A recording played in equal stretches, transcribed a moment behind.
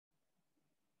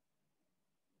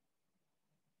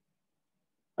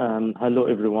Hello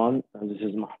everyone, this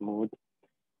is Mahmoud.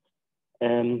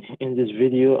 In this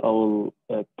video, I will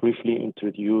briefly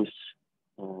introduce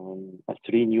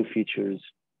three new features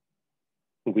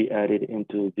we added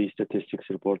into the statistics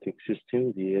reporting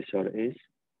system, the SRS.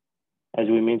 As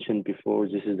we mentioned before,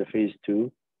 this is the phase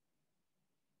 2.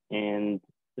 And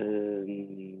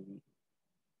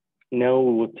now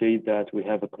we would say that we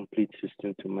have a complete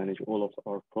system to manage all of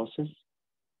our process,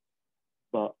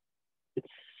 but it's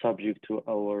subject to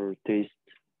our taste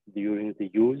during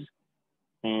the use.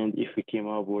 And if we came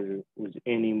up with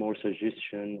any more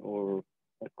suggestion or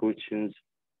questions,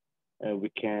 we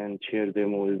can share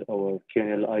them with our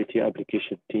kernel IT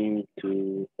application team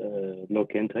to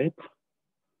look into it.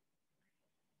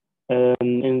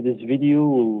 In this video,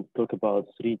 we'll talk about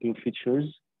three new features.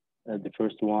 The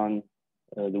first one,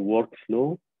 the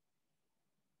workflow,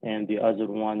 and the other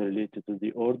one related to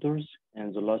the orders,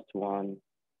 and the last one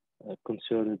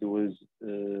concerned with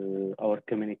our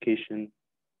communication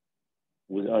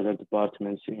with other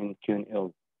departments in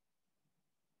QNL.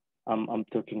 I'm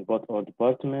talking about our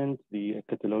department, the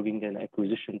cataloging and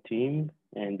acquisition team,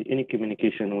 and any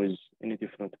communication with any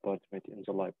different department in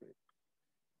the library.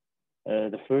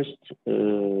 The first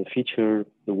feature,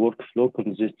 the workflow,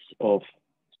 consists of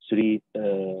three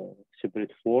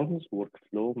separate forms: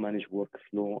 workflow, manage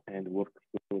workflow, and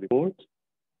workflow report.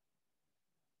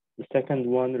 The second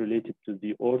one related to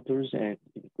the orders, and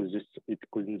it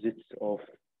consists of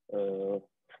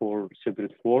 4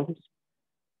 separate forms: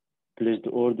 placed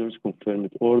orders,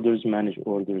 confirmed orders, managed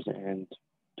orders, and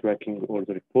tracking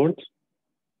order reports.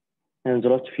 And the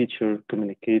last feature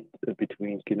communicate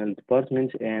between kernel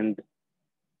departments and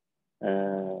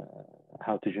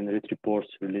how to generate reports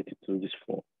related to this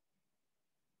form.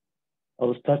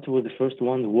 I'll start with the first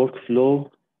one, the workflow.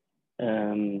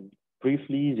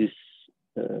 Briefly, this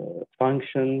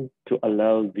function to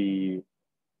allow the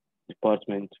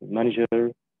department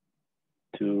manager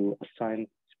to assign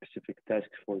specific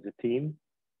tasks for the team.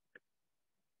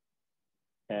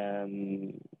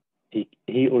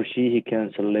 He or she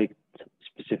can select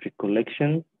specific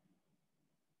collection.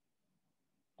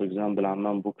 For example,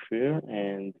 Amman Book Fair,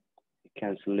 and he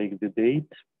can select the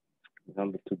date, for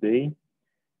example, today.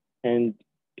 And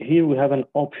here we have an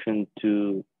option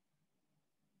to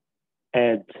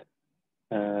add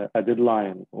a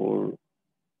deadline, or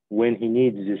when he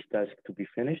needs this task to be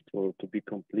finished or to be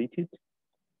completed.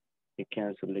 He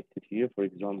can select it here, for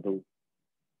example,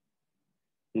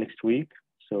 next week,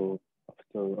 so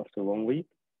after 1 week.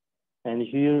 And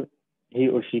here, he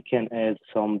or she can add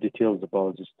some details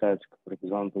about this task, for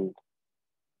example,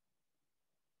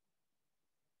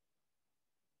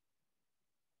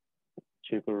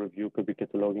 check or review could be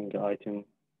cataloging the item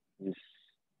this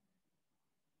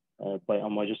by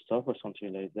Amage stuff or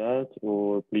something like that,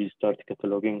 or please start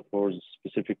cataloging for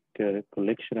specific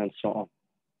collection, and so on.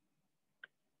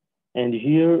 And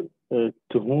here,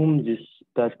 to whom this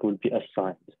task will be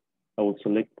assigned. I will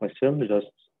select myself,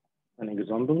 just an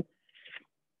example.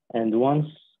 And once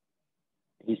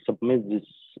he submits this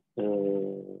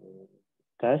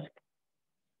task,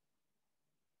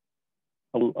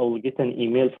 I will get an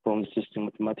email from the system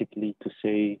automatically to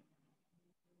say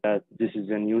that this is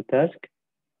a new task,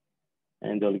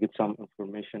 and I'll get some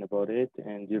information about it.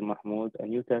 And dear Mahmoud, a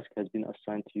new task has been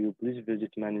assigned to you. Please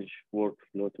visit manage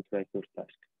workflow to track your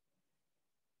task.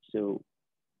 So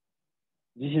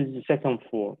this is the second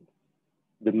form,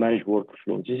 the manage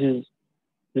workflow.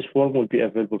 This form will be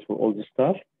available for all the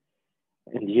staff.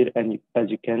 And here, and as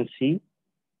you can see,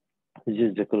 this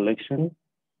is the collection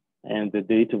and the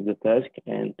date of the task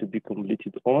and to be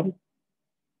completed on,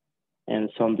 and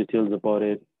some details about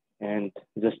it, and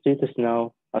the status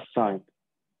now assigned.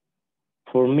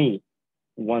 For me,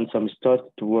 once I'm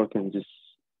started to work on this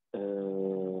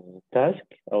task,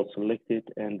 I'll select it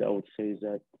and I would say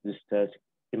that this task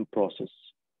in process.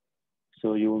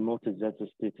 So you will notice that the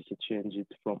status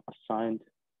changed from assigned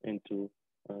into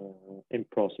in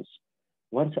process.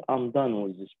 Once I'm done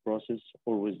with this process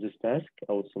or with this task,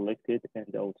 I will select it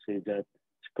and I will say that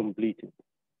it's completed.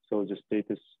 So the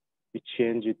status, it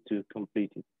changed to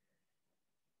completed.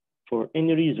 For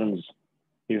any reasons,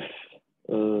 if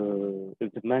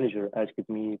the manager asked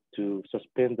me to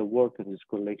suspend the work in this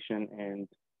collection and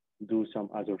do some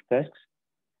other tasks,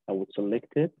 I would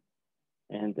select it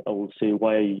and I will say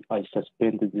why I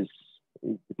suspended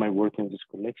my work in this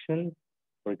collection.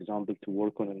 For example, to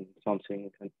work on something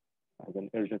as an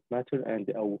urgent matter, and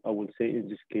I will say in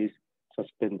this case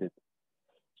suspended.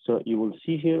 So you will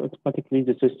see here automatically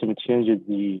the system changes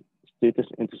the status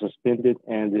into suspended,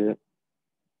 and the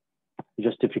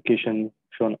justification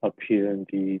shown up here in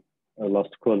the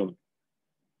last column.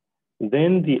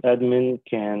 Then the admin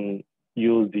can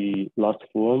use the last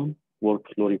form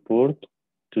workflow report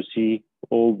to see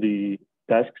all the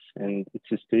tasks and its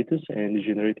status and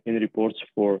generate any reports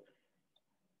for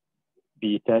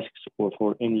the tasks or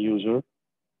for any user.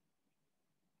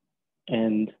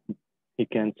 And he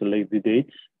can select the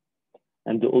dates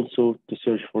and also to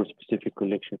search for specific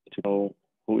collection to know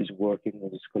who is working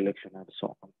with this collection and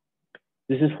so on.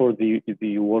 This is for the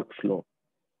workflow.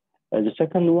 The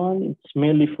second one, it's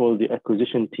mainly for the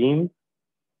acquisition team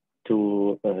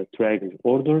to track the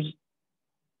orders.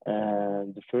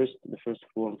 The first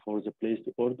form for the placed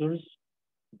orders,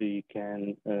 they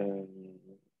can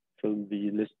fill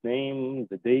the list name,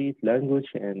 the date, language,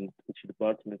 and each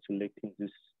department selecting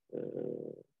this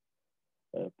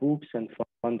books and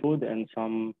fund code and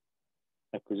some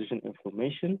acquisition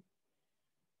information.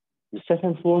 The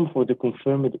second form for the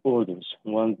confirmed orders.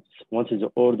 Once the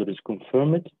order is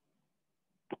confirmed,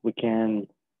 we can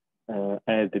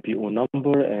add the PO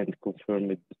number and confirm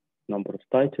the number of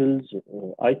titles,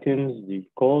 items, the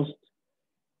cost,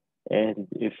 and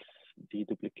if the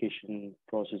duplication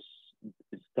process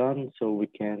is done, so we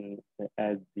can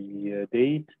add the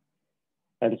date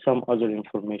and some other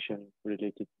information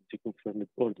related to confirmed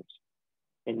orders.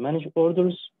 In managed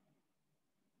orders,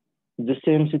 the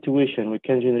same situation, we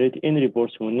can generate any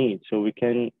reports we need. So we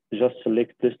can just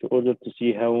select placed order to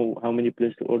see how many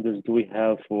placed orders do we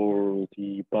have for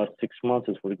the past 6 months,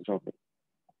 for example.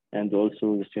 And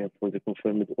also the same for the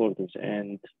confirmed orders.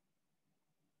 And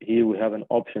here we have an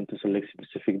option to select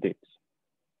specific dates.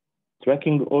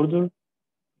 Tracking order,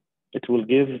 it will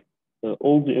give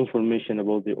all the information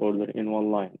about the order in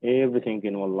one line, everything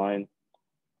in one line.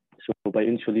 So by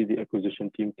initially the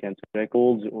acquisition team can track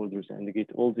all the orders and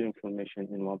get all the information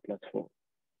in one platform.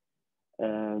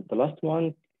 The last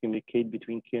one, communicate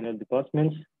between K&L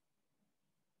departments.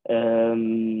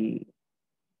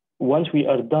 Once we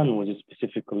are done with a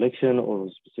specific collection or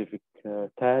a specific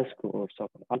task or some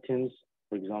items,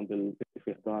 for example, if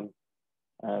we've done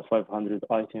 500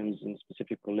 items in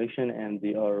specific collection and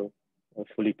they are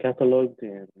fully cataloged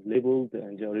and labeled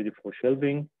and they are ready for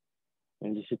shelving,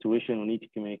 in this situation, we need to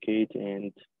communicate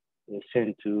and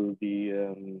send to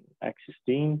the access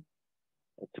team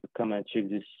to come and check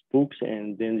these books,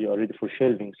 and then they are ready for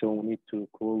shelving. So we need to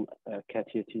call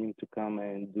Katia team to come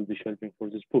and do the shelving for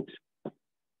these books.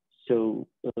 So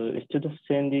instead of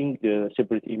sending the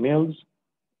separate emails,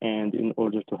 and in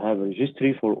order to have a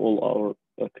registry for all our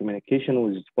communication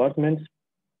with the departments,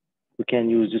 we can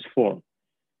use this form.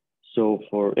 So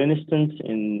for instance,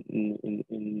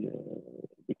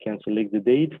 we can select the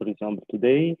date, for example,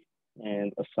 today,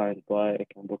 and assigned by, I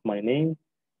can put my name,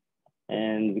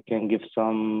 and we can give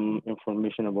some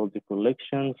information about the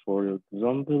collection. For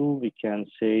example, we can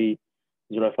say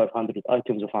 0500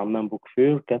 items of Amman Book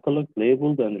Fair, catalog,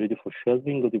 labeled, and ready for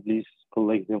shelving. Would you please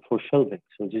collect them for shelving?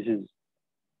 So this is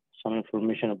some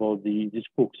information about these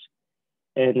books.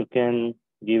 And we can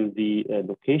give the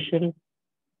location.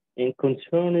 In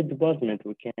concerned department,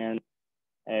 we can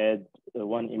add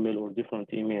one email or different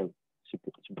email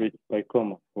separated by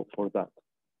comma for that.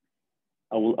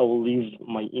 I will leave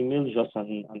my email just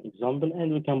an example,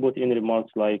 and we can put in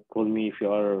remarks like call me if you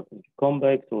are in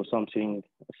combat or something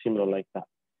similar like that.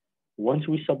 Once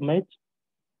we submit,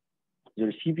 the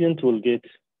recipient will get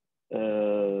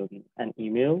an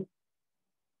email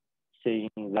saying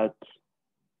that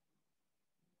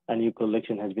a new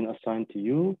collection has been assigned to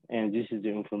you, and this is the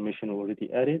information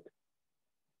already added,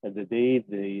 the date,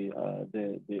 the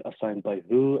assigned by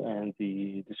who, and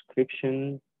the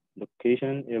description,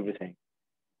 location, everything.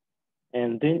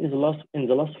 And then in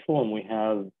the last form, we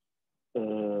have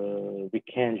we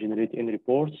can generate any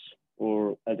reports,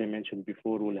 or as I mentioned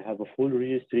before, we'll have a full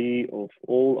registry of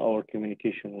all our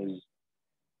communication with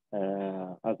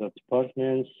other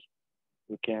departments.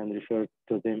 We can refer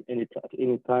to them at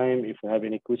any time if we have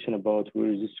any question about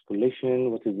where is this collection,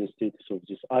 what is the status of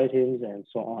these items, and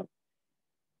so on.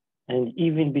 And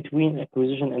even between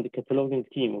acquisition and the cataloging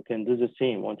team, we can do the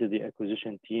same. Once the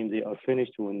acquisition team, they are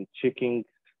finished when checking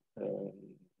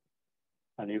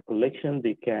a new collection,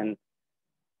 they can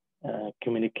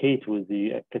communicate with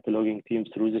the cataloging team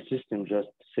through the system, just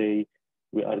say,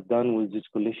 we are done with this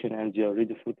collection and they are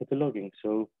ready for cataloging.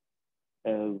 So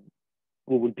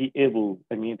we will be able,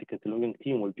 the cataloging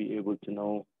team will be able to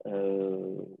know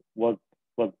what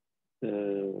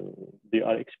they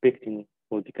are expecting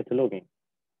for the cataloging.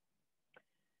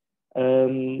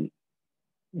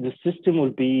 The system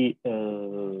will be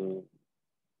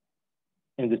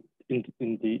in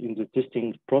the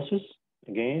testing process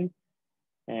again,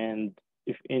 and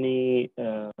if any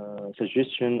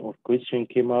suggestion or question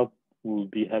came up we'll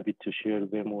be happy to share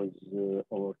them with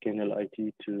our kernel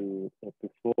IT to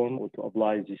perform or to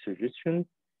apply the suggestion.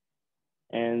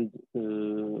 And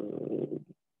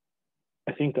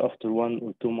I think after 1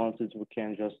 or 2 months, we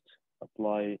can just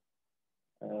apply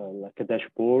like a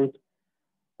dashboard.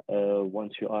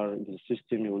 Once you are in the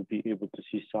system, you will be able to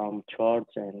see some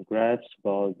charts and graphs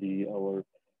about our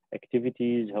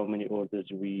activities, how many orders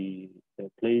we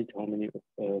placed, how many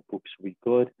books we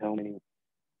got, how many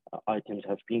items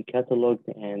have been cataloged,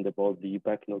 and about the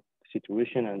backlog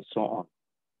situation, and so on.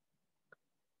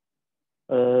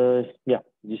 Yeah,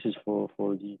 this is for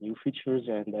the new features,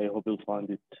 and I hope you'll find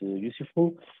it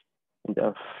useful. And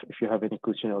if you have any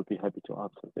question, I'll be happy to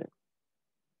answer them.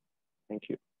 Thank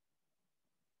you.